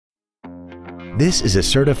This is a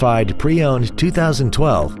certified pre-owned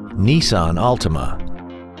 2012 Nissan Altima.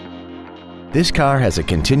 This car has a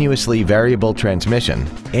continuously variable transmission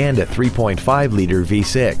and a 3.5-liter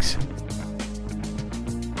V6.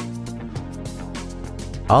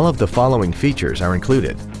 All of the following features are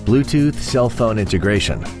included: Bluetooth cell phone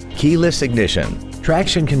integration, keyless ignition,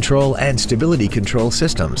 traction control and stability control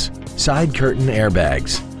systems, side curtain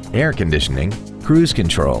airbags, air conditioning, cruise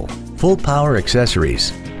control, full power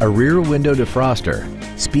accessories, a rear window defroster,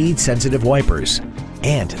 speed-sensitive wipers,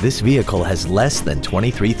 and this vehicle has less than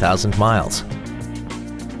 23,000 miles.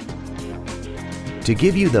 To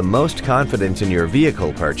give you the most confidence in your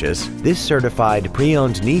vehicle purchase, this certified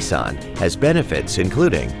pre-owned Nissan has benefits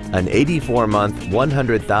including an 84-month,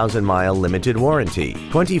 100,000-mile limited warranty,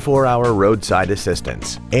 24-hour roadside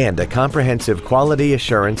assistance, and a comprehensive quality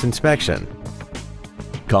assurance inspection.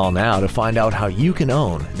 Call now to find out how you can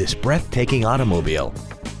own this breathtaking automobile.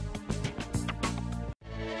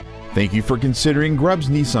 Thank you for considering Grubbs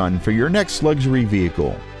Nissan for your next luxury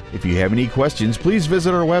vehicle. If you have any questions, please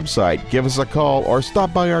visit our website, give us a call, or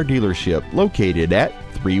stop by our dealership located at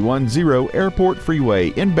 310 Airport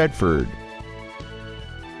Freeway in Bedford.